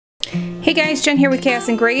Hey guys, Jen here with Chaos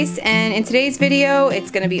and Grace, and in today's video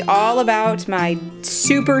it's going to be all about my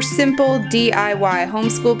super simple DIY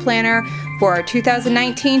homeschool planner for our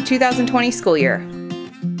 2019-2020 school year.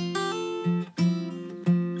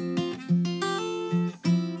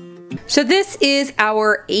 So this is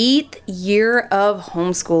our 8th year of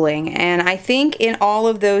homeschooling, and I think in all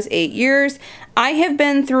of those 8 years I have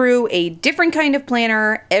been through a different kind of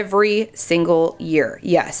planner every single year.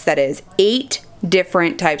 Yes, that is 8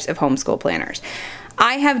 different types of homeschool planners.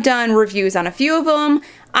 I have done reviews on a few of them.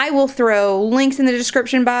 I will throw links in the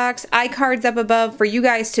description box, iCards up above for you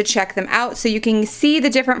guys to check them out so you can see the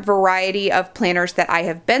different variety of planners that I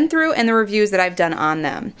have been through and the reviews that I've done on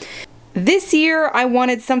them. This year I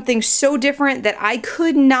wanted something so different that I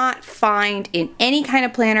could not find in any kind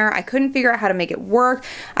of planner. I couldn't figure out how to make it work.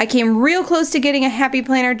 I came real close to getting a happy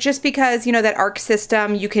planner just because, you know, that ARC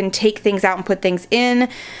system, you can take things out and put things in.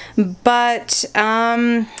 But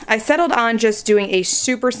I settled on just doing a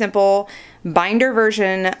super simple binder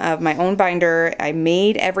version of my own binder. I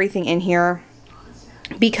made everything in here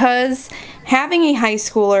because having a high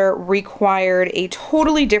schooler required a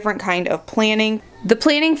totally different kind of planning. The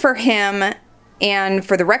planning for him and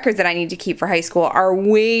for the records that I need to keep for high school are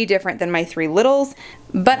way different than my 3 littles,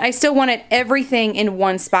 but I still wanted everything in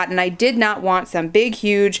one spot, and I did not want some big,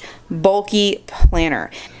 huge, bulky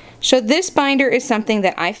planner. So this binder is something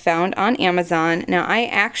that I found on Amazon. Now I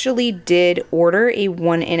actually did order a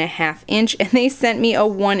 1.5 inch and they sent me a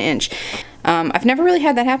 1 inch. I've never really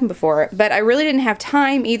had that happen before, but I really didn't have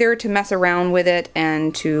time either to mess around with it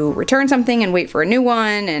and to return something and wait for a new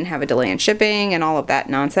one and have a delay in shipping and all of that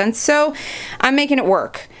nonsense. So I'm making it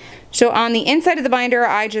work. So on the inside of the binder,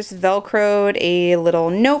 I just Velcroed a little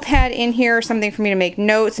notepad in here, something for me to make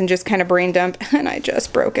notes and just kind of brain dump, and I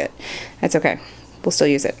just broke it. That's okay. We'll still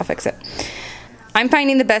use it. I'll fix it. I'm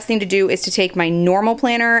finding the best thing to do is to take my normal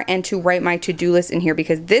planner and to write my to-do list in here,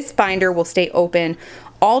 because this binder will stay open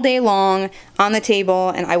all day long on the table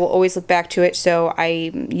and I will always look back to it. So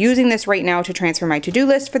I'm using this right now to transfer my to-do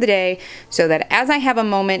list for the day so that as I have a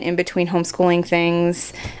moment in between homeschooling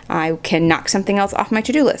things, I can knock something else off my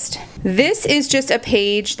to-do list. This is just a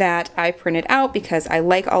page that I printed out because I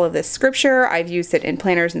like all of this scripture. I've used it in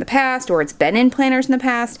planners in the past, or it's been in planners in the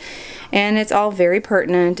past, and it's all very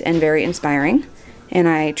pertinent and very inspiring. And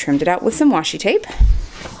I trimmed it out with some washi tape.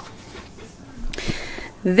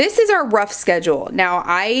 This is our rough schedule. Now,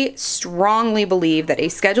 I strongly believe that a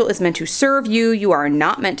schedule is meant to serve you. You are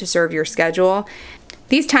not meant to serve your schedule.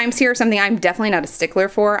 These times here are something I'm definitely not a stickler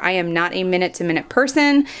for. I am not a minute-to-minute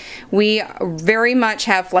person. We very much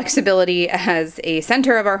have flexibility as a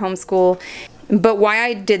center of our homeschool. But why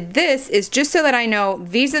I did this is just so that I know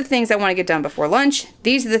these are the things I want to get done before lunch.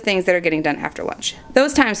 These are the things that are getting done after lunch.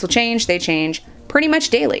 Those times will change. They change pretty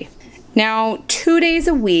much daily. Now, 2 days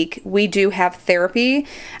a week, we do have therapy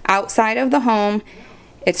outside of the home.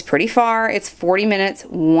 It's pretty far. It's 40 minutes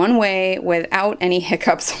one way without any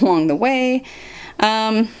hiccups along the way.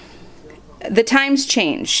 The times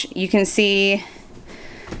change. You can see,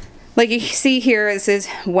 like you see here, this is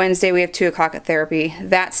Wednesday, we have 2 o'clock at therapy.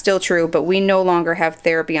 That's still true, but we no longer have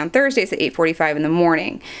therapy on Thursdays at 8:45 in the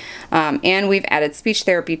morning. And we've added speech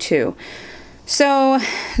therapy too. So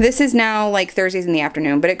this is now like Thursdays in the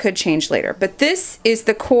afternoon, but it could change later. But this is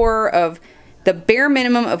the core of the bare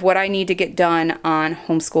minimum of what I need to get done on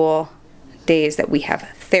homeschool days that we have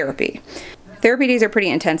therapy. Therapy days are pretty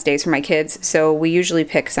intense days for my kids, so we usually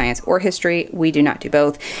pick science or history. We do not do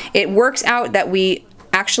both. It works out that we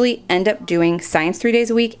actually end up doing science 3 days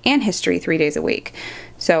a week and history 3 days a week.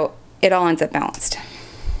 So it all ends up balanced.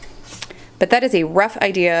 But that is a rough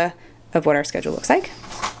idea of what our schedule looks like.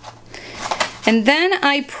 And then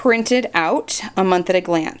I printed out a month at a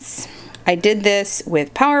glance. I did this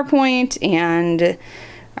with PowerPoint and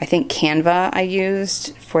I think Canva I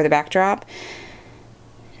used for the backdrop.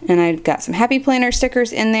 And I've got some Happy Planner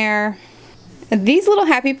stickers in there. These little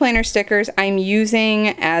Happy Planner stickers I'm using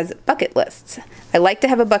as bucket lists. I like to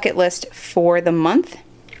have a bucket list for the month.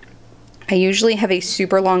 I usually have a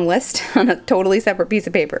super long list on a totally separate piece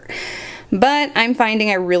of paper. But I'm finding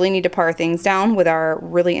I really need to pare things down with our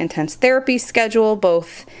really intense therapy schedule,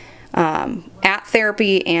 both at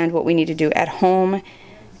therapy and what we need to do at home,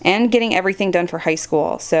 and getting everything done for high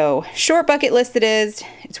school. So short bucket list it is.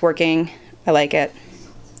 It's working. I like it.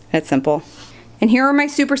 It's simple. And here are my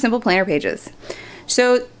super simple planner pages.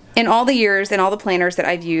 So in all the years and all the planners that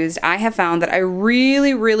I've used, I have found that I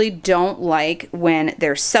really don't like when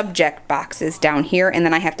there's subject boxes down here and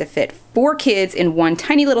then I have to fit 4 kids in one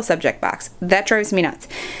tiny little subject box. That drives me nuts.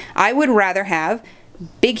 I would rather have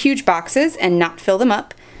big, huge boxes and not fill them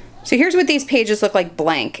up. So here's what these pages look like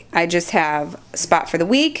blank. I just have a spot for the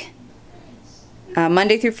week,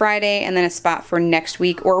 Monday through Friday, and then a spot for next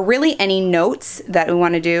week, or really any notes that we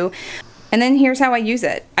want to do. And then here's how I use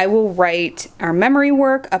it. I will write our memory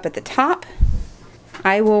work up at the top.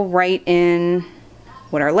 I will write in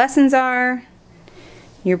what our lessons are.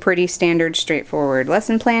 Your pretty standard, straightforward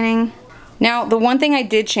lesson planning. Now, the one thing I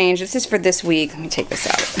did change, this is for this week. Let me take this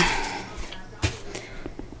out.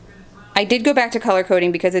 I did go back to color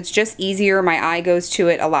coding because it's just easier. My eye goes to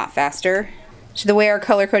it a lot faster. So the way our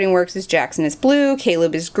color coding works is Jackson is blue,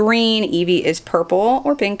 Caleb is green, Evie is purple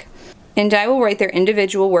or pink. And I will write their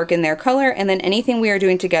individual work in their color, and then anything we are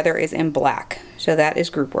doing together is in black. So that is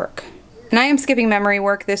group work. And I am skipping memory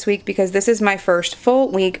work this week because this is my first full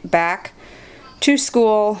week back to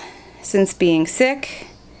school since being sick.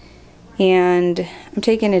 And I'm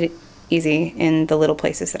taking it easy in the little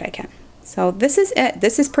places that I can. So this is it.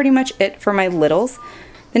 This is pretty much it for my littles.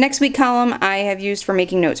 The next week column I have used for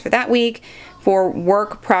making notes for that week, for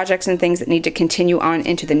work, projects, and things that need to continue on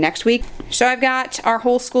into the next week. So I've got our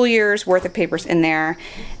whole school year's worth of papers in there.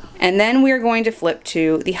 And then we are going to flip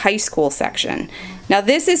to the high school section. Now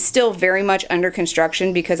this is still very much under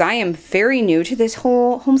construction because I am very new to this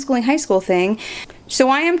whole homeschooling high school thing. So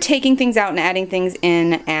I am taking things out and adding things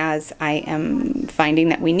in as I am finding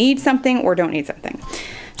that we need something or don't need something.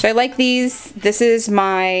 So I like these. This is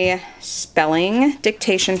my spelling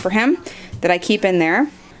dictation for him that I keep in there.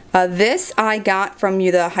 This I got from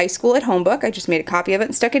the high school at home book. I just made a copy of it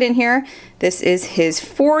and stuck it in here. This is his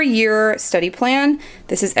 4-year study plan.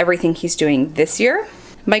 This is everything he's doing this year.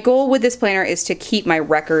 My goal with this planner is to keep my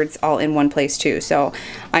records all in one place too. So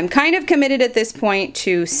I'm kind of committed at this point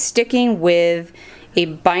to sticking with a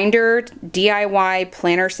binder DIY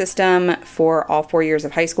planner system for all 4 years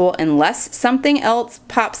of high school, unless something else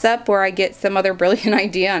pops up where I get some other brilliant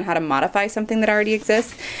idea on how to modify something that already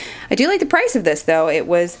exists. I do like the price of this though. It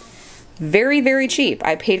was very, very cheap.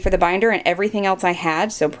 I paid for the binder and everything else I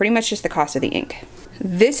had, so pretty much just the cost of the ink.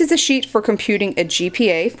 This is a sheet for computing a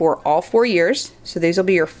GPA for all 4 years, so these will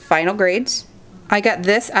be your final grades. I got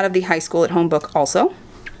this out of the high school at home book also.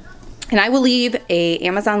 And I will leave a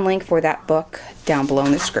Amazon link for that book down below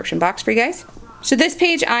in the description box for you guys. So this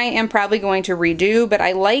page I am probably going to redo, but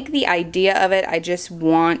I like the idea of it. I just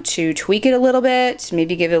want to tweak it a little bit,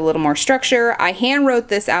 maybe give it a little more structure. I hand wrote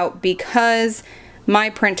this out because my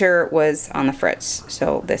printer was on the fritz.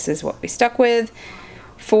 So this is what we stuck with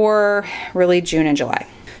for really June and July.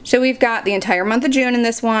 So we've got the entire month of June in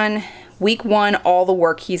this one. Week 1, all the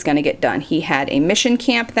work he's gonna get done. He had a mission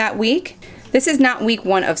camp that week. This is not week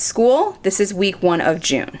 1 of school, this is week 1 of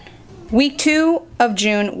June. Week 2 of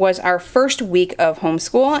June was our first week of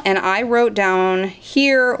homeschool, and I wrote down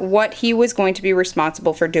here what he was going to be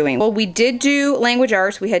responsible for doing. Well, we did do language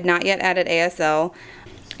arts, we had not yet added ASL,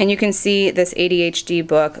 and you can see this ADHD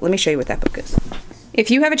book. Let me show you what that book is.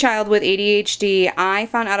 If you have a child with ADHD, I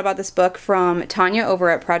found out about this book from Tanya over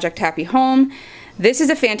at Project Happy Home. This is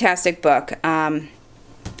a fantastic book.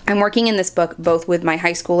 I'm working in this book both with my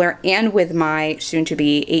high schooler and with my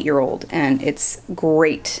soon-to-be 8-year-old, and it's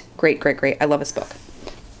great, great, great, great. I love this book.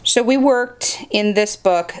 So we worked in this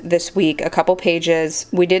book this week, a couple pages.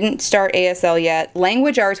 We didn't start ASL yet.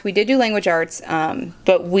 Language arts, we did do language arts,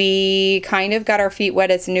 but we kind of got our feet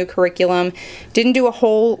wet. It's a new curriculum. Didn't do a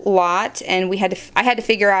whole lot, and I had to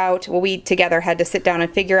figure out, well, we together had to sit down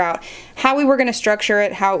and figure out how we were going to structure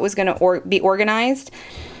it, how it was going to be organized.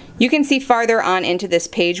 You can see farther on into this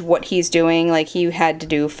page what he's doing. Like, he had to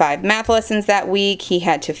do 5 math lessons that week. He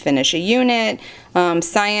had to finish a unit.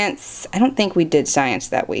 Science, I don't think we did science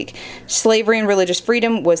that week. Slavery and religious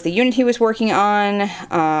freedom was the unit he was working on.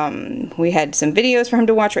 We had some videos for him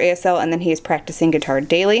to watch for ASL, and then he is practicing guitar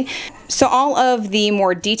daily. So all of the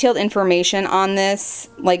more detailed information on this,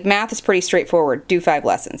 like math is pretty straightforward. Do 5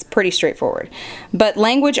 lessons, pretty straightforward. But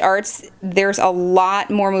language arts, there's a lot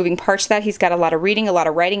more moving parts to that. He's got a lot of reading, a lot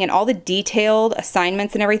of writing, and all the detailed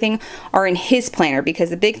assignments and everything are in his planner, because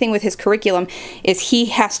the big thing with his curriculum is he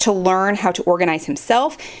has to learn how to organize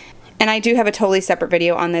himself. And I do have a totally separate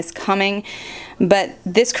video on this coming, but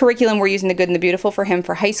this curriculum, we're using the good and the beautiful for him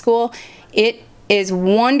for high school. It is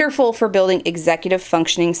wonderful for building executive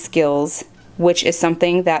functioning skills, which is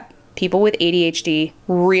something that people with ADHD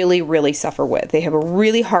really, really suffer with. They have a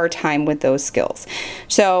really hard time with those skills.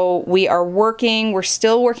 So we're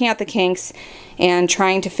still working out the kinks and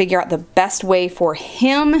trying to figure out the best way for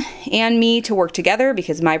him and me to work together,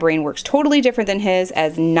 because my brain works totally different than his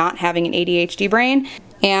as not having an ADHD brain,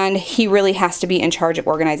 and he really has to be in charge of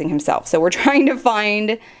organizing himself. So we're trying to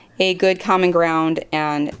find a good common ground,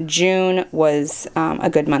 and June was a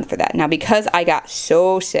good month for that. Now, because I got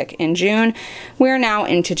so sick in June, we're now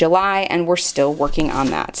into July and we're still working on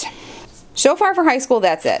that. So far for high school,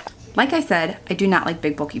 that's it. Like I said, I do not like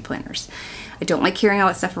big bulky planners. I don't like carrying all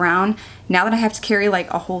that stuff around. Now that I have to carry like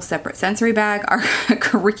a whole separate sensory bag, our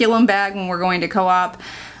curriculum bag when we're going to co-op,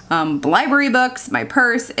 library books, my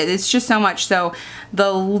purse, it's just so much. So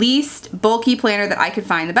the least bulky planner that I could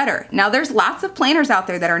find, the better. Now there's lots of planners out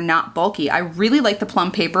there that are not bulky. I really like the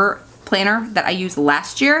plum paper planner that I used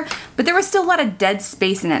last year, but there was still a lot of dead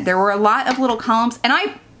space in it. There were a lot of little columns, and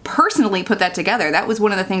I personally put that together. That was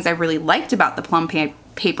one of the things I really liked about the plum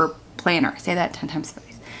paper planner. Say that 10 times fast.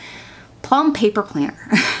 Plum paper planner.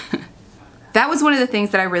 That was one of the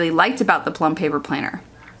things that I really liked about the plum paper planner.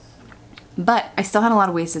 But I still had a lot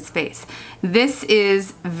of wasted space. This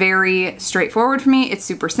is very straightforward for me. It's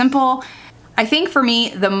super simple. I think for me,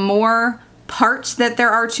 the more parts that there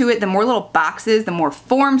are to it, the more little boxes, the more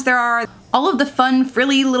forms there are, all of the fun,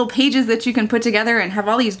 frilly little pages that you can put together and have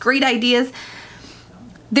all these great ideas.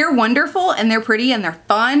 They're wonderful and they're pretty and they're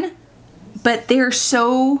fun, but they're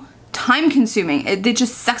so time consuming. It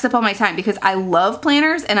just sucks up all my time because I love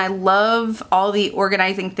planners and I love all the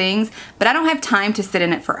organizing things, but I don't have time to sit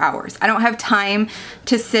in it for hours. I don't have time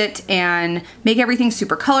to sit and make everything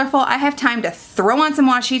super colorful. I have time to throw on some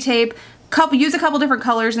washi tape, use a couple different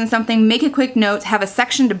colors and something, make a quick note, have a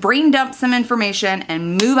section to brain dump some information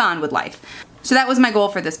and move on with life. So that was my goal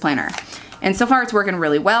for this planner. And so far it's working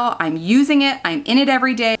really well. I'm using it, I'm in it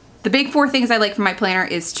every day. The big 4 things I like from my planner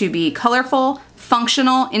is to be colorful,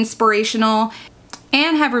 functional, inspirational,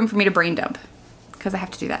 and have room for me to brain dump, because I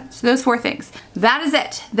have to do that. So those 4 things. That is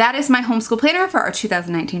it. That is my homeschool planner for our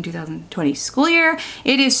 2019-2020 school year.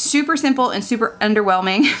 It is super simple and super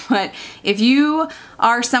underwhelming, but if you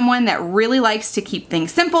are someone that really likes to keep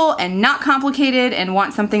things simple and not complicated and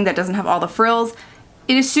want something that doesn't have all the frills,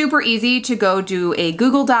 it is super easy to go do a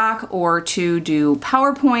Google Doc or to do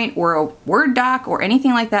PowerPoint or a Word doc or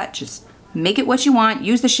anything like that. Just make it what you want,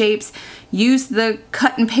 use the shapes, use the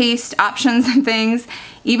cut and paste options and things.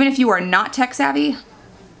 Even if you are not tech savvy,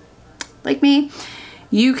 like me,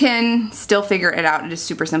 you can still figure it out. It is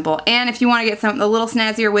super simple. And if you want to get something a little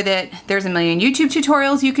snazzier with it, there's a million YouTube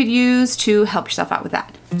tutorials you could use to help yourself out with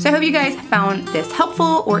that. So I hope you guys found this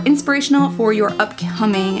helpful or inspirational for your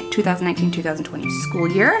upcoming 2019-2020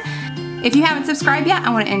 school year. If you haven't subscribed yet, I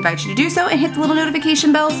want to invite you to do so and hit the little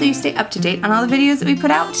notification bell so you stay up to date on all the videos that we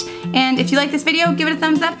put out. And if you like this video, give it a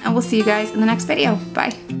thumbs up and we'll see you guys in the next video.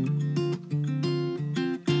 Bye.